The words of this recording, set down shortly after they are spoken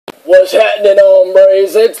What's happening,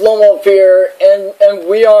 hombres? It's Lomo here, and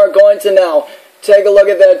we are going to now take a look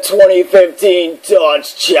at that 2015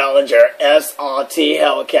 Dodge Challenger SRT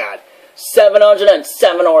Hellcat.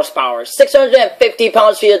 707 horsepower, 650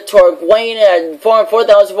 pounds-feet of torque, weighing at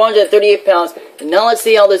 4,438 pounds. And now let's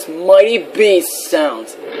see how this mighty beast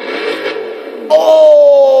sounds.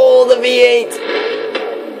 Oh, the V8!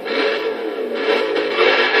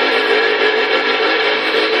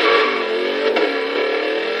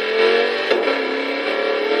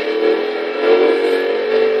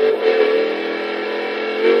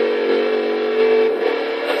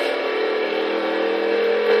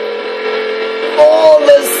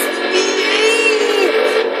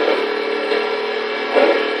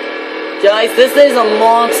 Guys, this is a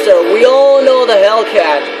monster. We all know the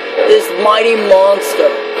Hellcat. This mighty monster.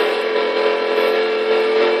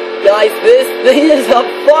 Guys, this thing is a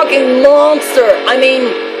fucking monster. I mean,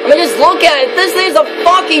 just look at it. This thing is a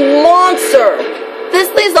fucking monster. This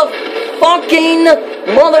thing is a fucking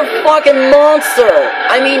motherfucking monster.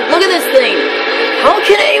 I mean, look at this thing. How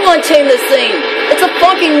can anyone tame this thing? It's a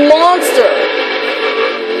fucking monster.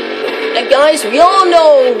 And guys, we all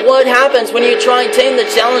know what happens when you try and tame the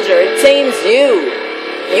Challenger. It tames you.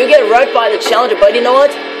 You get wrecked by the Challenger, but you know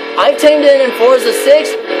what? I've tamed it in Forza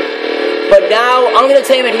 6, but now I'm going to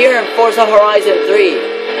tame it here in Forza Horizon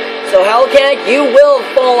 3. So Hellcat, you will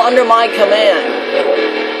fall under my command.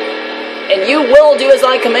 And you will do as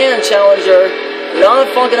I command, Challenger.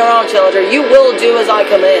 Not fucking around, Challenger. You will do as I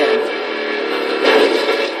command.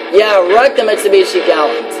 Yeah, wreck the Mitsubishi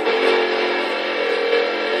Galant.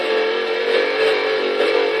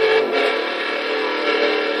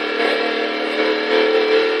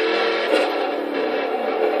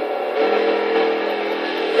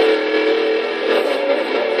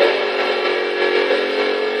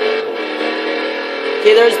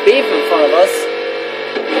 Okay, there's beef in front of us.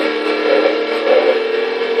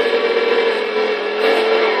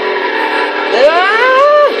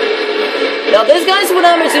 Now this guy's what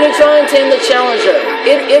happens when you try and tame the Challenger.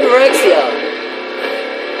 It wrecks you.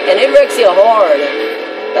 And it wrecks you hard.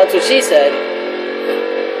 That's what she said.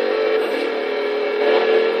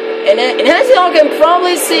 And as y'all can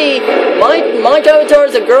probably see, my avatar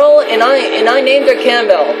is a girl, and I named her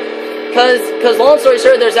Campbell. Cause long story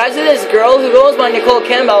short, there's actually this girl who goes by Nicole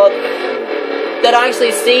Campbell that I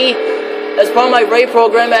actually see as part of my raid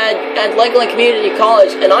program at Lakeland Community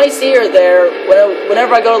College, and I see her there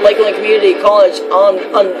whenever I go to Lakeland Community College on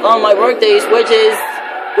my work days, which is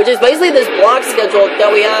basically this block schedule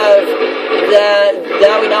that we have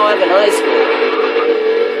that we now have in high school.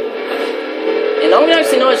 And I'm gonna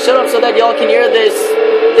actually not shut up so that y'all can hear this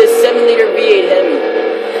 7-liter V8 Hemi.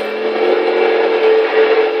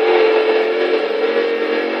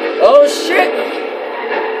 Oh shit!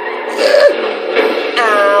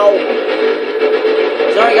 Ow!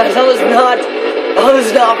 Sorry guys, that was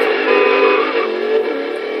not.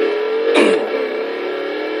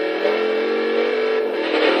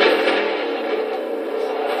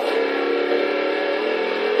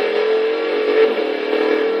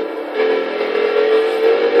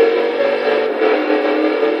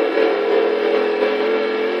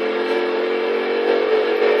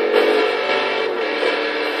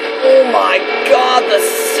 Oh my god, the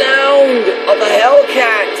sound of the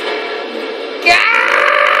Hellcat!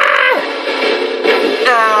 Gah!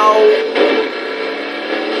 Ow!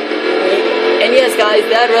 And yes, guys,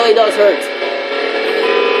 that really does hurt.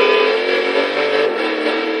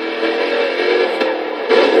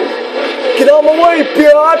 Get out of my way,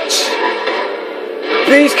 bitch!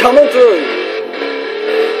 Beast coming through.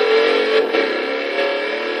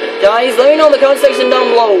 Guys, let me know in the comment section down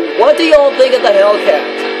below, what do y'all think of the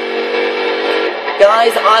Hellcat?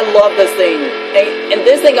 Guys, I love this thing. And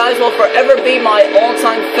this thing, guys, will forever be my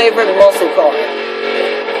all-time favorite muscle car.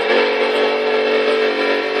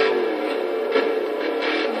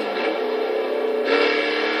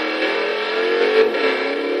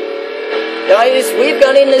 Guys, we've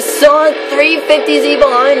got a Nissan 350Z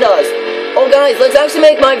behind us. Oh, guys, let's actually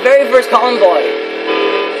make my very first convoy.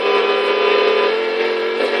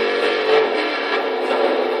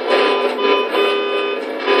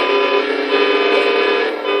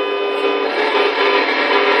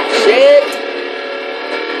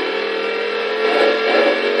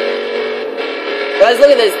 Guys,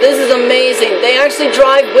 look at this. This is amazing. They actually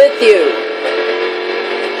drive with you.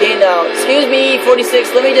 Okay, now, excuse me,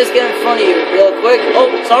 46. Let me just get in front of you real quick. Oh,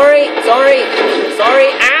 sorry.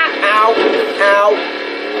 Ah, ow, ow.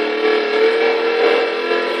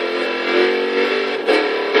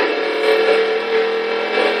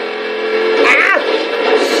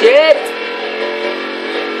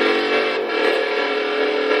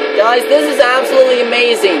 Guys, this is absolutely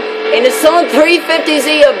amazing. And it's on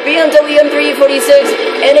 350Z, a BMW M346,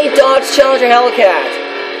 and a Dodge Challenger Hellcat.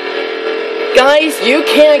 Guys, you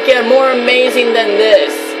can't get more amazing than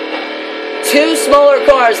this. Two smaller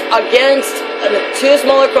cars against two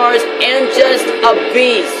smaller cars and just a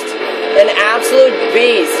beast. An absolute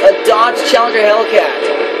beast. A Dodge Challenger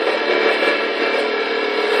Hellcat.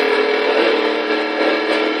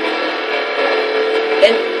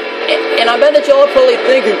 And I bet that y'all are probably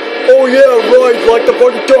thinking, oh yeah, right, like the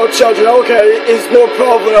fucking Dodge Challenger Hellcat is more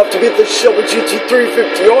powerful enough to beat the Shelby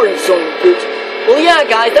GT350R, you son of a bitch. Well, yeah,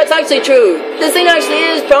 guys, that's actually true. This thing actually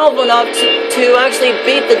is powerful enough to actually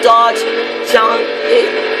beat the Dodge Challenger.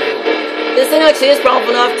 This thing actually is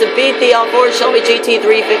powerful enough to beat the Ford Shelby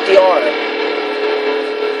GT350R.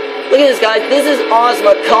 Look at this, guys. This is awesome.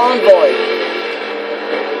 A convoy.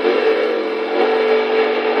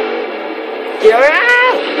 Yeah!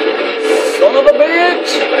 Son of a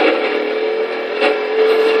bitch!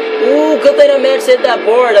 Ooh, good thing I managed to hit that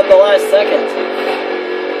board at the last second.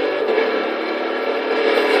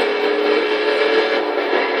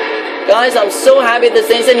 Guys, I'm so happy this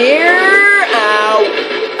thing's in here! Ow!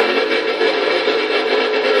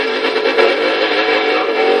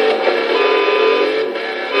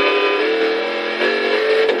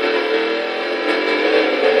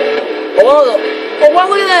 Oh, wow,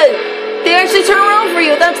 look at that! They actually turn around for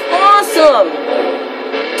you! That's awesome!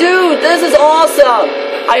 Dude, this is awesome!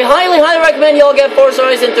 I highly recommend y'all get Forza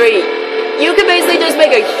Horizon 3. You can basically just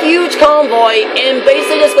make a huge convoy and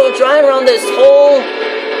basically just go driving around this whole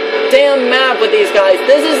damn map with these guys.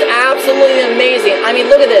 This is absolutely amazing. I mean,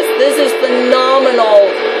 look at this. This is phenomenal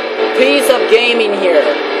piece of gaming here.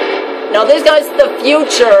 Now, this guy's the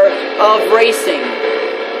future of racing.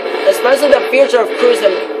 Especially the future of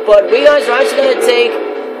cruising. But we guys are actually going to take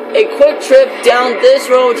a quick trip down this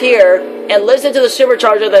road here and listen to the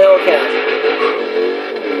supercharger of the Hellcat.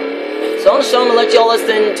 So I'm going to let y'all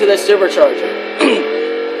listen to the supercharger.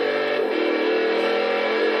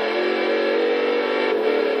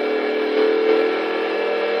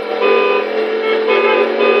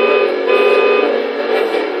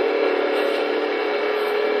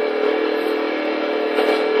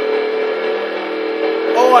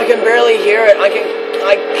 Oh, I can barely hear it. I can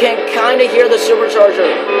kind of hear the supercharger.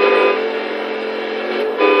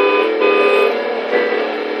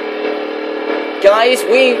 Guys,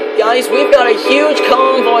 we've got a huge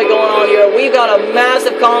convoy going on here. We've got a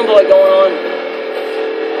massive convoy going on.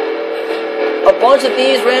 A bunch of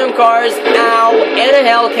these random cars, ow, and a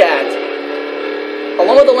Hellcat.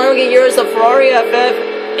 Along with the Lamborghini Urus, a Ferrari FF,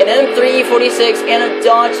 an M346, and a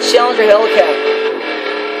Dodge Challenger Hellcat.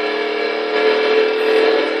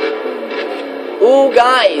 Ooh,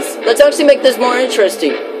 guys, let's actually make this more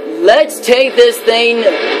interesting. Let's take this thing.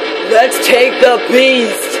 Let's take the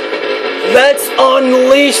beast. Let's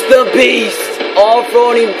unleash the beast.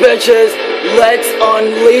 Off-roading bitches, let's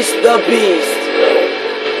unleash the beast.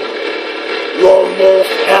 Lone Wolf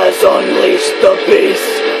has unleashed the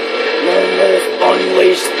beast. Lone Wolf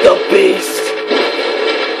unleashed the beast.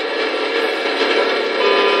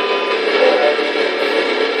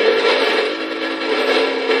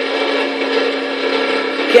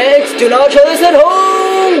 Kids, do not try this at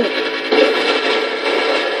home!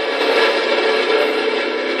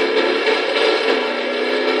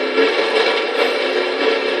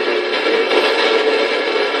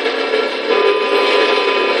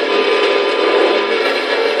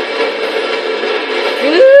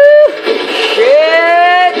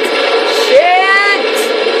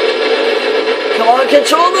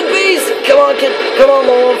 Control the beast! Come on,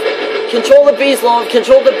 Love. Control the beast, Love.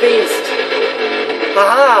 Control the beast.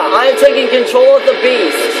 Haha, I am taking control of the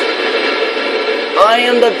beast. I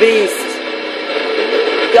am the beast.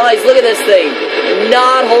 Guys, look at this thing.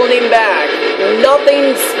 Not holding back.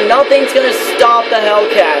 Nothing's gonna stop the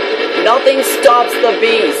Hellcat. Nothing stops the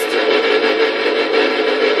beast.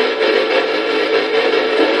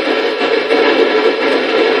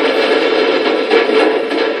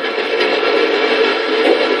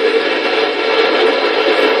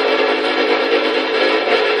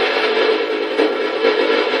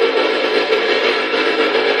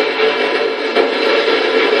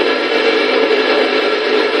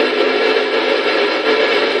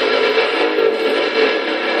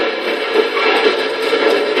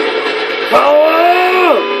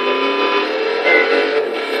 Power!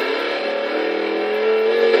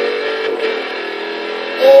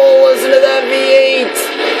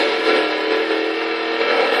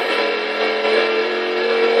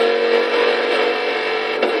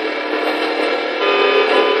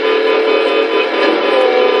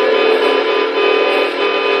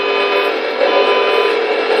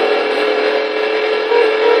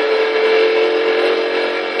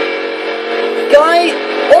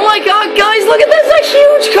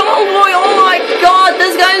 huge convoy. Oh my god,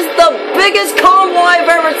 this guy's the biggest convoy I've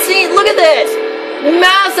ever seen. Look at this.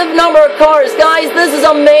 Massive number of cars. Guys, this is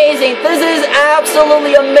amazing. This is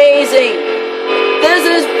absolutely amazing. This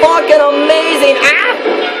is fucking amazing.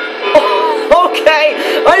 Ah! Okay,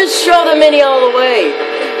 I just shoved the Mini out of the way.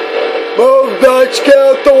 Move, bitch, get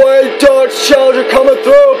out the way. Dodge Challenger coming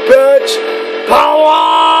through, bitch.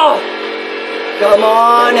 Power! Come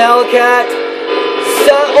on, Hellcat.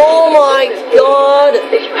 Oh my god.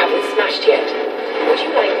 If you haven't smashed yet, would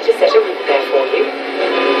you like me to set a route there for you?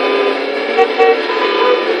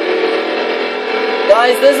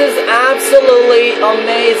 Guys, this is absolutely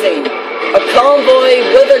amazing. A convoy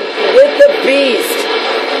with the beast.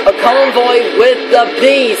 A convoy with the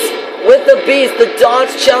beast. With the beast, the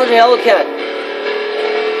Dodge Challenger Hellcat.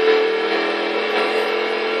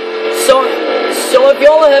 So if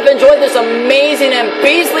y'all have enjoyed this amazing and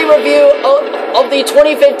beastly review of the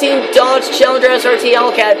 2015 Dodge Challenger SRT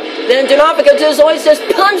Hellcat, then do not forget to, as always, just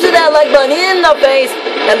punch that like button in the face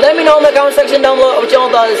and let me know in the comment section down below what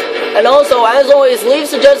y'all does. And also, as always, leave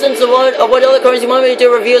suggestions of what other cars you want me to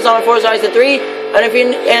do reviews on Forza Horizon 3. And if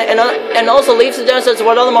you and also leave suggestions of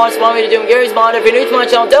what other mods you want me to do in Gary's mod. If you're new to my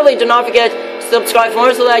channel, definitely do not forget to subscribe for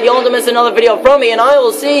more so that y'all don't miss another video from me. And I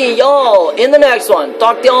will see y'all in the next one.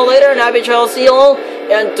 Talk to y'all later and happy trails. See y'all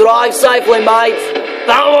and drive safely, mates.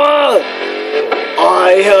 Power!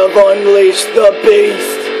 I have unleashed the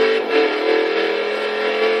beast.